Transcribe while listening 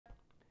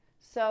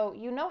So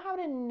you know how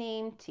to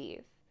name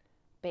teeth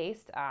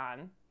based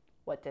on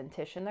what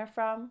dentition they're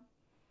from,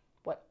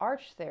 what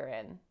arch they're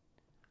in,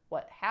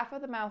 what half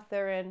of the mouth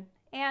they're in,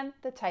 and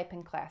the type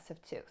and class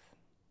of tooth.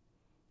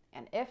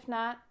 And if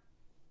not,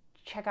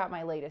 check out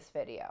my latest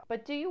video.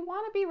 But do you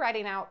want to be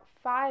writing out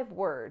 5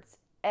 words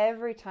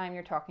every time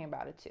you're talking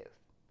about a tooth?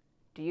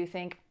 Do you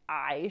think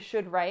I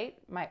should write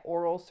my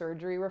oral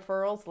surgery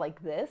referrals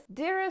like this?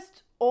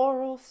 Dearest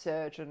oral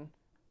surgeon,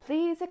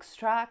 please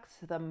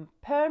extract the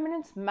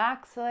permanent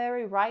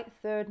maxillary right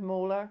third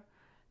molar,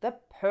 the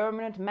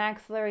permanent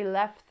maxillary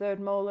left third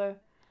molar,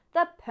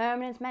 the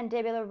permanent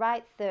mandibular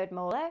right third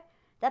molar,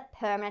 the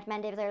permanent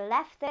mandibular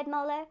left third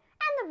molar,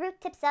 and the root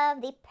tips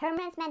of the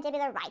permanent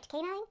mandibular right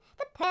canine,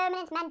 the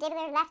permanent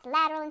mandibular left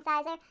lateral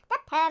incisor, the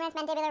permanent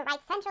mandibular right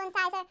central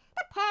incisor,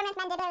 the permanent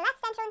mandibular left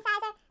central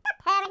incisor,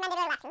 the permanent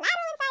mandibular left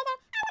lateral incisor,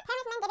 and the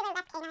permanent mandibular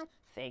left canine.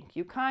 Thank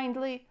you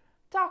kindly,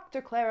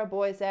 Dr. Clara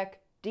Boyzak,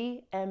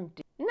 DMD.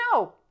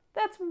 No,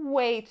 that's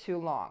way too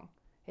long.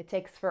 It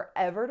takes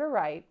forever to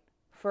write,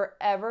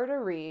 forever to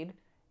read,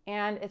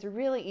 and it's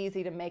really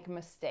easy to make a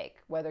mistake,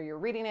 whether you're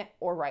reading it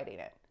or writing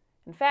it.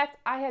 In fact,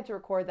 I had to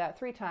record that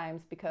 3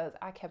 times because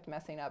I kept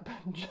messing up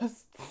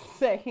just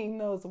saying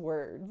those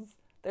words.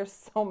 There's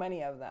so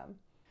many of them.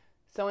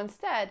 So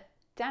instead,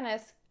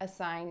 dentists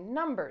assign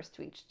numbers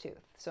to each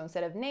tooth. So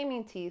instead of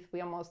naming teeth,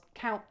 we almost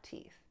count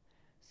teeth.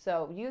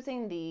 So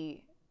using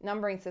the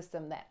numbering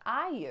system that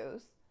I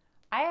use,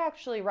 I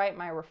actually write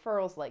my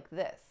referrals like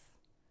this.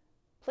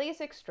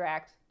 Please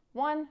extract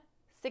 1,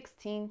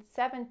 16,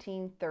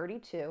 17,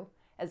 32,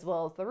 as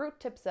well as the root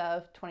tips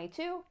of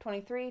 22,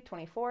 23,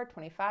 24,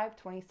 25,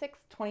 26,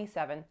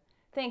 27.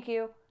 Thank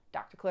you,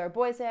 Dr. Clara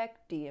Boyzak,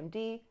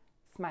 DMD,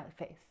 smiley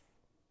face.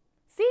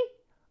 See?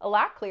 A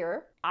lot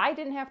clearer. I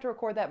didn't have to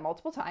record that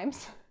multiple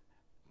times.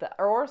 The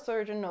oral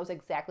surgeon knows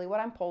exactly what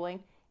I'm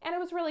pulling, and it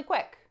was really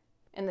quick.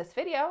 In this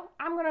video,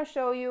 I'm going to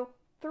show you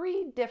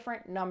 3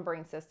 different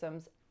numbering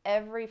systems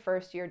every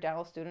first-year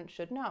dental student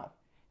should know.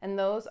 And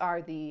those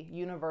are the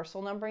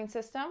Universal Numbering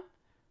System,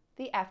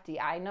 the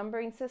FDI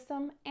Numbering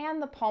System,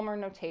 and the Palmer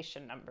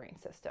Notation Numbering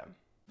System.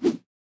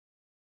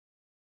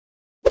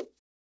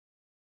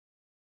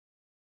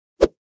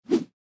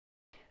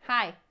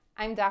 Hi,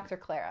 I'm Dr.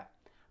 Clara.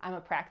 I'm a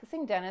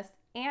practicing dentist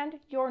and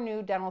your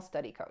new dental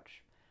study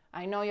coach.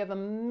 I know you have a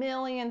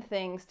million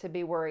things to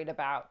be worried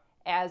about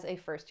as a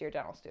first-year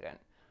dental student,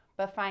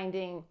 but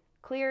finding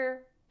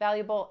clear,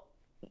 valuable,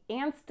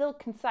 and still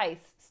concise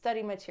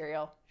study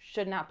material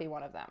should not be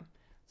one of them.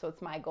 So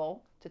it's my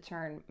goal to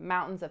turn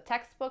mountains of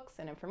textbooks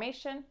and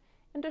information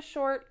into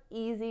short,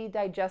 easy,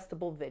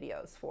 digestible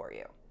videos for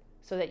you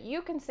so that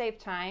you can save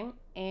time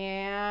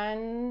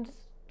and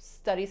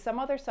study some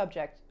other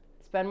subject,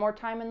 spend more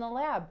time in the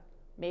lab,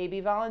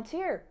 maybe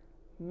volunteer,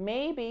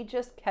 maybe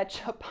just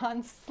catch up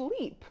on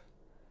sleep.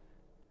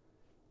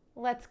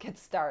 Let's get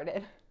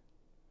started.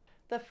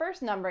 The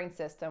first numbering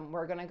system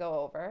we're going to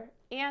go over,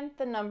 and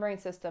the numbering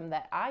system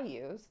that I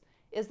use,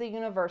 is the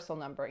Universal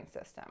Numbering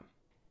System.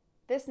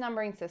 This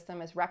numbering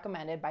system is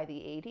recommended by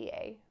the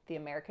ADA, the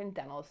American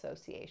Dental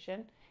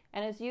Association,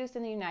 and is used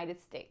in the United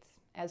States,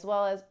 as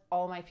well as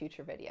all my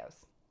future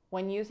videos.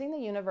 When using the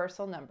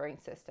Universal Numbering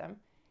System,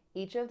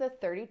 each of the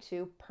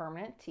 32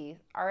 permanent teeth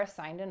are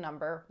assigned a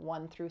number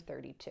 1 through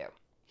 32.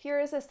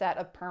 Here is a set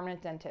of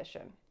permanent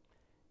dentition.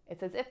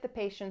 It's as if the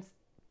patient's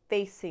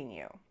facing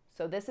you.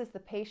 So this is the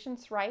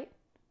patient's right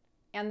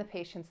and the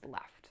patient's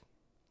left.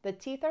 The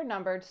teeth are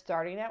numbered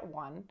starting at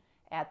 1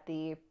 at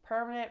the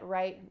permanent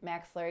right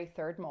maxillary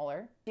third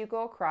molar. You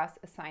go across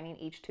assigning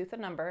each tooth a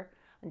number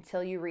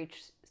until you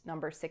reach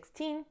number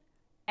 16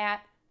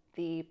 at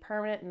the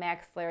permanent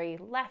maxillary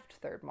left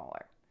third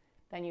molar.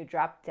 Then you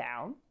drop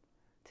down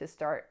to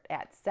start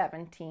at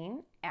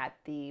 17 at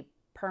the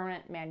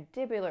permanent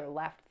mandibular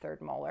left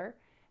third molar,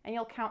 and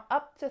you'll count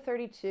up to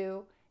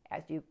 32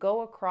 as you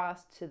go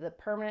across to the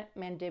permanent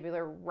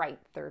mandibular right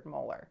third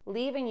molar,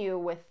 leaving you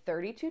with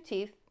 32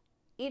 teeth,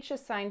 each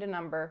assigned a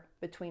number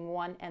between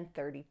 1 and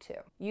 32.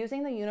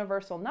 Using the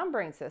Universal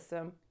Numbering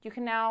System, you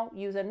can now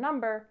use a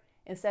number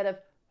instead of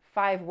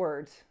 5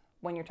 words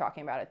when you're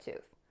talking about a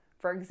tooth.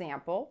 For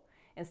example,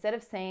 instead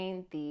of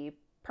saying the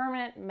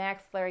permanent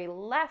maxillary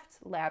left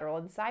lateral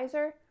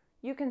incisor,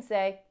 you can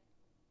say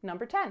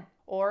number 10.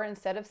 Or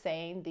instead of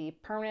saying the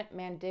permanent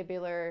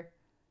mandibular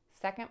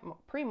second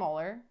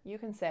premolar, you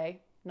can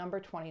say number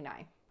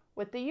 29.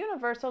 With the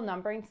Universal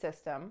Numbering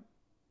System,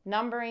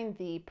 numbering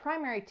the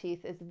primary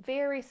teeth is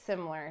very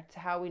similar to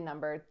how we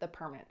numbered the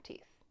permanent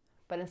teeth.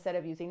 But instead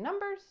of using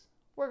numbers,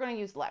 we're going to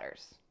use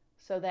letters,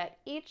 so that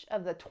each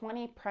of the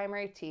 20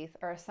 primary teeth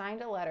are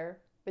assigned a letter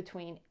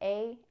between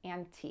A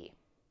and T.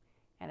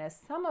 And as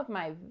some of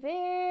my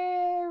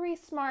very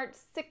smart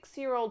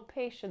 6-year-old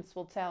patients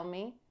will tell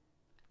me,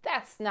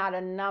 that's not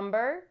a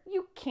number.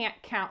 You can't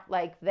count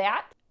like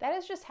that. That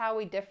is just how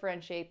we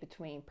differentiate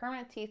between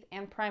permanent teeth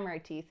and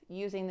primary teeth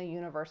using the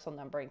Universal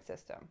Numbering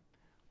System.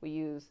 We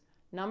use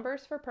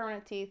numbers for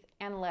permanent teeth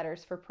and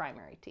letters for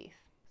primary teeth.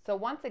 So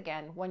once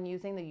again, when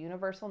using the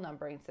Universal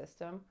Numbering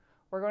System,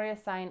 we're going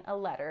to assign a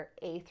letter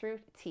A through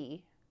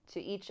T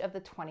to each of the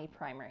 20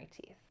 primary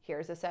teeth.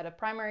 Here's a set of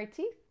primary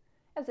teeth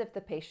as if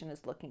the patient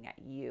is looking at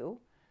you.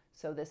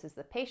 So this is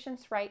the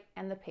patient's right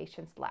and the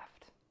patient's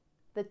left.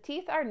 The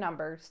teeth are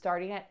numbered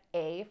starting at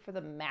A for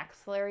the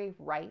maxillary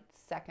right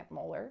second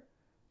molar,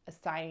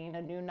 assigning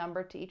a new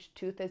number to each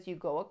tooth as you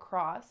go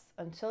across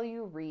until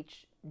you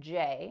reach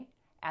J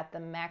at the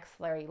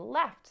maxillary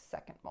left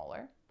second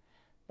molar.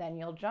 Then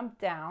you'll jump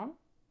down,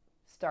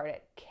 start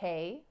at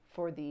K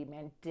for the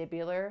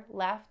mandibular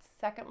left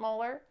second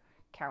molar,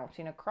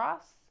 counting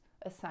across,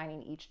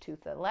 assigning each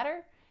tooth a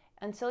letter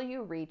until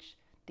you reach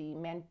the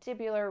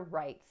mandibular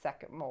right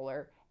second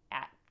molar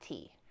at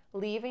T,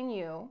 leaving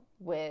you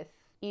with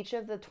each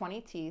of the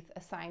 20 teeth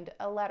assigned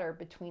a letter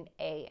between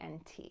A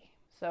and T.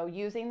 So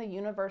using the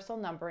universal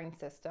numbering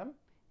system,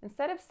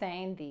 instead of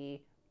saying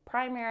the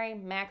primary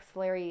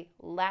maxillary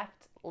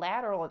left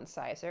lateral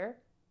incisor,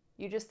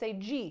 you just say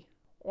G.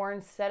 Or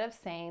instead of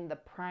saying the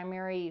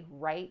primary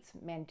right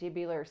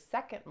mandibular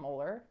second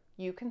molar,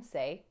 you can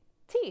say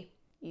T.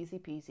 Easy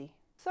peasy.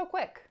 So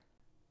quick.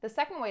 The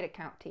second way to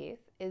count teeth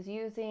is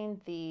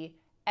using the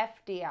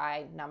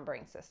FDI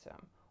numbering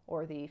system,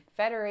 or the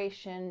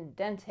Fédération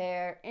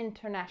Dentaire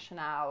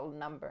Internationale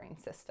Numbering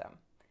System.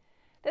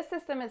 This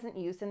system isn't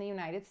used in the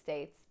United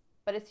States,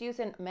 but it's used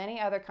in many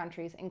other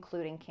countries,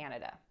 including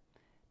Canada.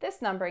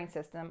 This numbering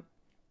system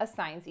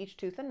assigns each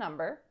tooth a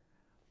number,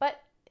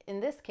 but in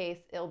this case,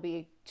 it'll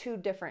be two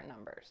different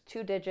numbers,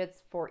 2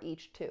 digits for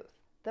each tooth.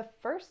 The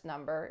first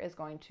number is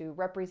going to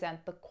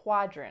represent the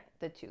quadrant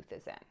the tooth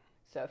is in.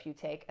 So if you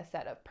take a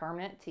set of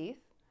permanent teeth,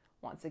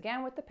 once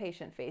again with the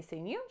patient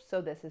facing you,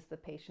 so this is the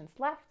patient's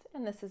left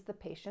and this is the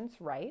patient's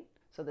right.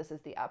 So this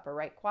is the upper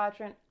right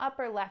quadrant,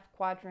 upper left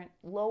quadrant,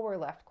 lower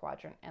left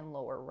quadrant, and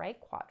lower right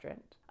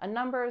quadrant. A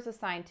number is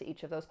assigned to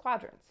each of those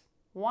quadrants.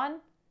 1,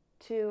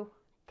 2,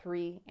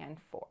 3, and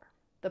 4.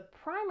 The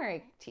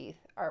primary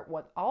teeth are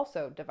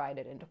also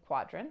divided into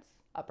quadrants,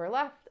 upper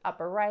left,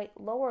 upper right,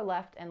 lower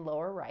left, and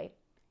lower right.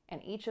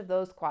 And each of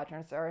those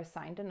quadrants are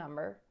assigned a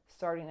number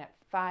starting at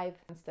 5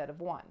 instead of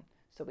 1.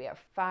 So we have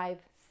 5,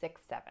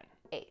 6, 7,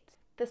 8.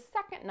 The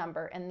second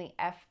number in the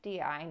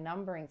FDI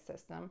numbering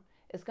system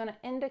is going to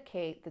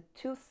indicate the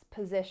tooth's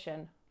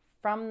position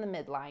from the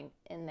midline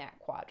in that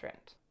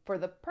quadrant. For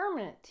the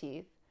permanent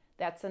teeth,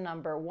 that's a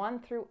number 1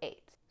 through 8.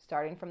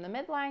 Starting from the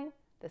midline,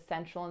 the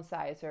central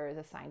incisor is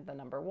assigned the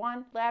number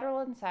 1,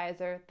 lateral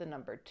incisor the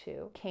number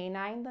 2,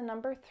 canine the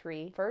number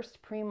 3,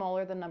 first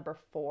premolar the number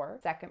 4,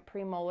 second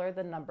premolar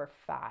the number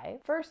 5,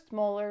 first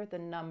molar the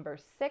number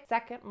 6,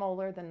 second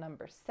molar the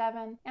number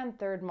 7, and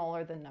third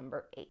molar the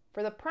number 8.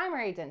 For the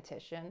primary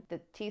dentition,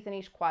 the teeth in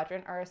each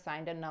quadrant are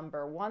assigned a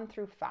number 1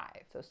 through 5.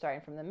 So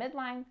starting from the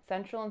midline,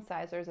 central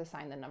incisor is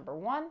assigned the number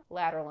 1,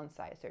 lateral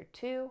incisor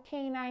 2,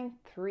 canine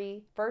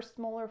 3, first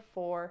molar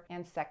 4,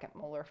 and second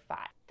molar 5.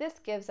 This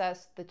gives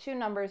us the two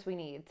numbers we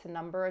need to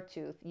number a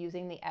tooth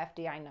using the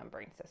FDI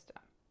numbering system.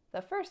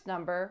 The first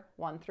number,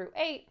 1 through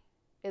 8,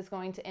 is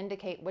going to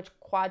indicate which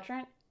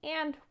quadrant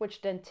and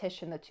which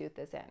dentition the tooth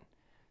is in.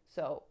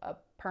 So a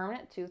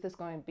permanent tooth is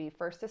going to be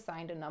first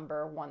assigned a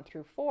number 1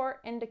 through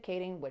 4,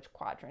 indicating which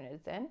quadrant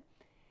it's in.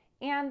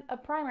 And a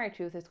primary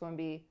tooth is going to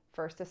be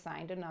first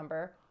assigned a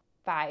number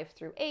 5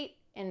 through 8,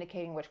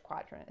 indicating which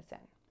quadrant it's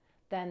in.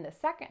 Then the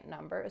second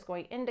number is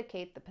going to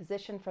indicate the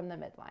position from the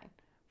midline.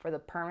 For the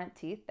permanent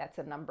teeth, that's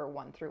a number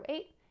 1 through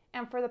 8.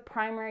 And for the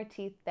primary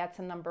teeth, that's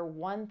a number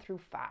 1 through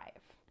 5.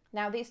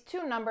 Now these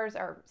two numbers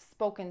are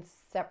spoken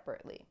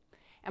separately.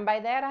 And by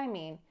that I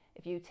mean,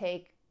 if you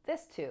take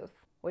this tooth,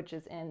 which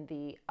is in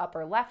the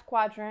upper left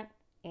quadrant,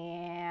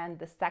 and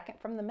the second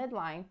from the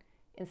midline,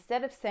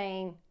 instead of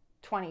saying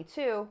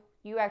 22,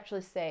 you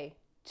actually say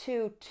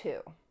 2,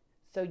 2.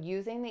 So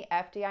using the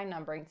FDI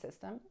numbering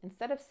system,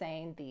 instead of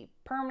saying the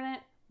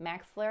permanent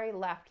maxillary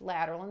left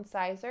lateral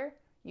incisor,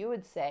 you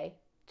would say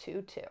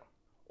 2, 2.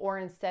 Or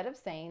instead of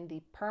saying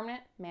the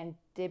permanent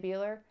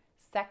mandibular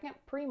second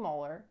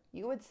premolar,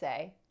 you would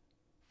say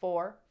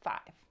 4, 5.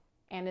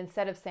 And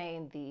instead of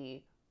saying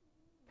the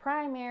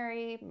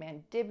primary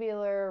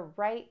mandibular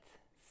right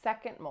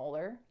second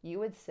molar, you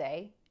would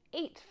say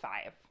 8,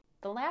 5.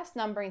 The last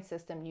numbering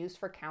system used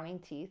for counting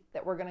teeth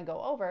that we're going to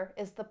go over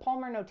is the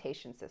Palmer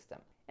notation system.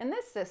 In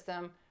this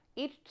system,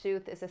 each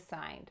tooth is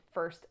assigned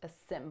first a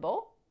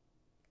symbol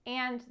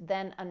and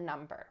then a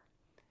number.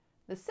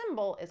 The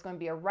symbol is going to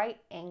be a right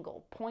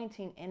angle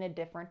pointing in a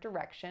different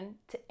direction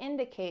to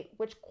indicate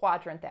which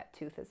quadrant that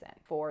tooth is in.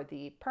 For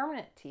the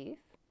permanent teeth,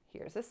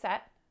 here's a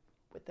set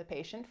with the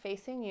patient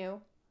facing you,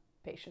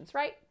 patient's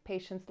right,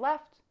 patient's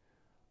left,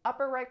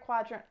 upper right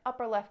quadrant,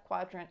 upper left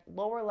quadrant,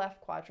 lower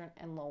left quadrant,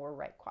 and lower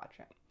right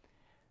quadrant.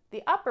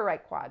 The upper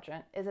right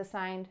quadrant is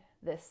assigned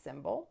this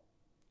symbol,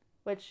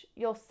 which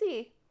you'll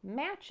see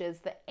matches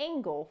the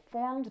angle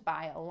formed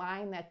by a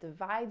line that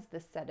divides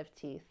this set of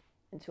teeth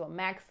into a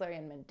maxillary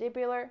and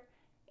mandibular,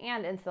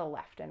 and into the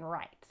left and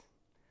right.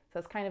 So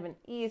it's kind of an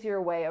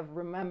easier way of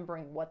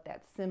remembering what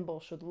that symbol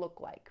should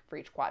look like for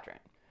each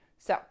quadrant.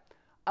 So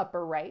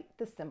Upper right,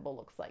 the symbol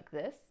looks like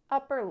this.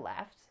 Upper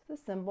left, the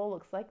symbol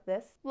looks like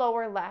this.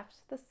 Lower left,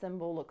 the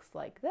symbol looks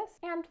like this.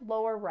 And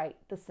lower right,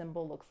 the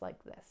symbol looks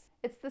like this.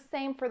 It's the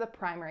same for the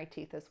primary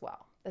teeth as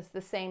well. It's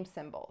the same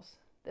symbols.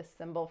 This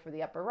symbol for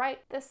the upper right,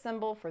 this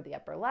symbol for the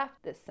upper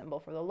left, this symbol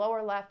for the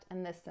lower left,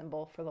 and this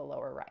symbol for the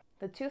lower right.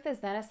 The tooth is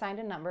then assigned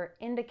a number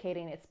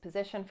indicating its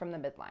position from the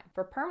midline.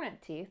 For permanent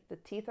teeth, the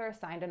teeth are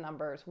assigned to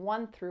numbers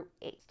 1 through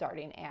 8,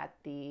 starting at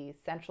the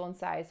central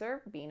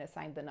incisor being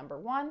assigned the number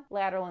 1,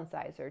 lateral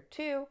incisor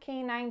 2,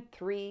 canine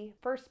 3,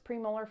 first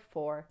premolar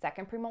 4,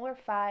 second premolar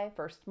 5,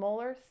 first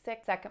molar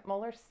 6, second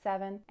molar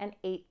 7, and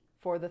 8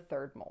 for the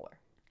third molar.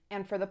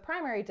 And for the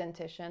primary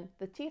dentition,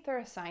 the teeth are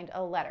assigned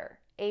a letter,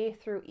 A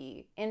through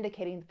E,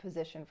 indicating the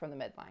position from the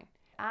midline.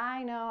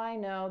 I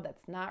know,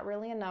 that's not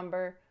really a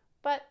number,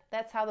 but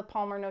that's how the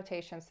Palmer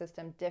notation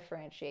system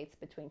differentiates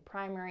between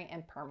primary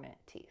and permanent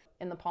teeth.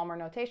 In the Palmer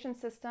notation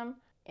system,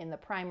 in the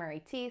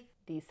primary teeth,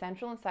 the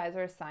central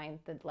incisor is assigned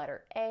the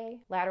letter A,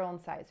 lateral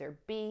incisor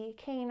B,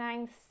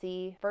 canine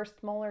C,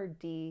 first molar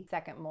D,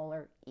 second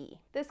molar E.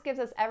 This gives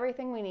us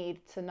everything we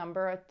need to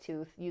number a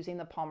tooth using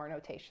the Palmer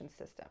notation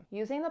system.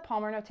 Using the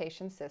Palmer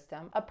notation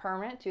system, a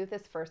permanent tooth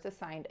is first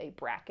assigned a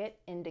bracket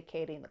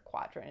indicating the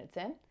quadrant it's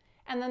in,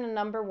 and then a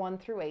number 1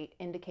 through 8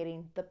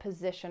 indicating the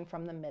position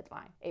from the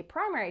midline. A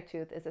primary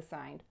tooth is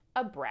assigned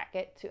a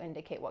bracket to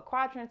indicate what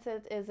quadrant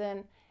it is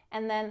in,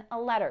 and then a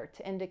letter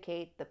to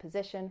indicate the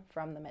position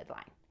from the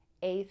midline,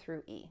 A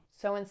through E.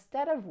 So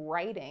instead of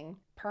writing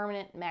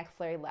permanent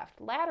maxillary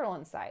left lateral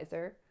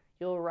incisor,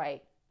 you'll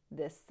write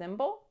this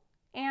symbol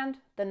and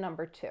the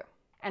number 2.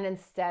 And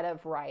instead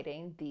of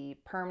writing the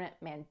permanent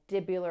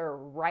mandibular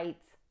right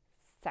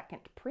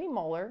second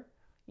premolar,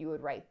 you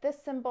would write this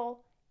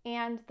symbol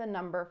and the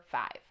number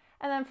 5.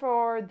 And then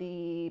for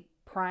the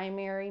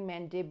primary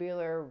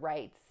mandibular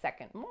right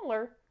second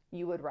molar,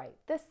 you would write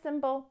this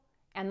symbol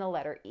and the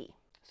letter E.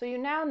 So you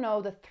now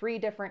know the 3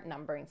 different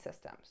numbering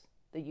systems.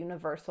 The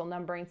universal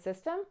numbering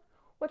system,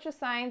 which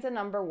assigns a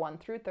number 1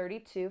 through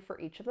 32 for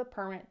each of the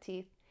permanent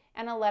teeth,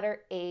 and a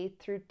letter A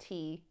through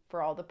T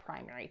for all the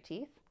primary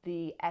teeth.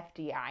 The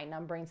FDI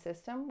numbering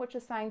system, which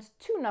assigns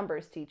 2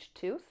 numbers to each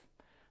tooth.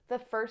 The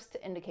first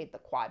to indicate the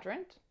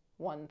quadrant,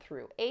 1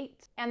 through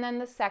 8, and then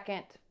the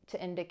second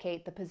to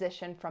indicate the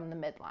position from the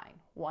midline,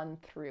 1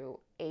 through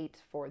 8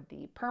 for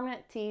the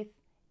permanent teeth,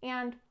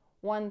 and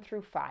 1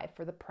 through 5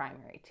 for the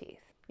primary teeth.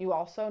 You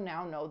also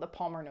now know the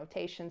Palmer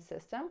notation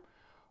system,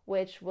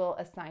 which will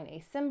assign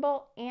a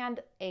symbol and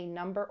a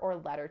number or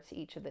letter to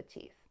each of the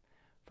teeth.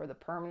 For the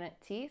permanent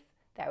teeth,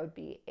 that would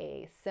be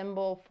a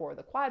symbol for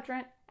the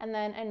quadrant, and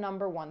then a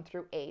number 1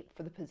 through 8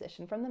 for the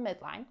position from the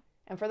midline.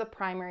 And for the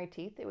primary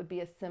teeth, it would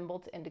be a symbol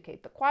to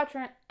indicate the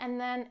quadrant, and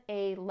then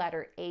a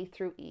letter A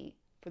through E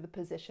for the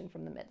position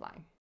from the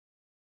midline.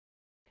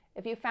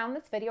 If you found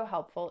this video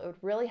helpful, it would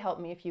really help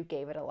me if you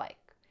gave it a like.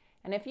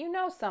 And if you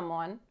know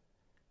someone,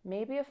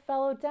 maybe a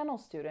fellow dental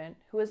student,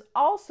 who is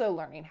also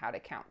learning how to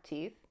count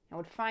teeth and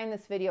would find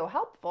this video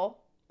helpful,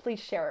 please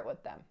share it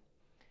with them.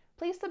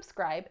 Please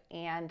subscribe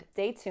and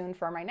stay tuned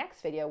for my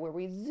next video where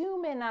we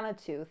zoom in on a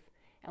tooth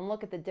and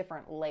look at the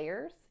different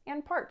layers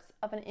and parts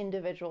of an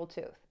individual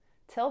tooth.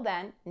 Till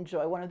then,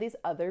 enjoy one of these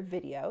other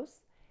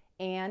videos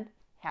and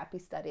happy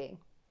studying.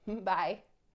 Bye.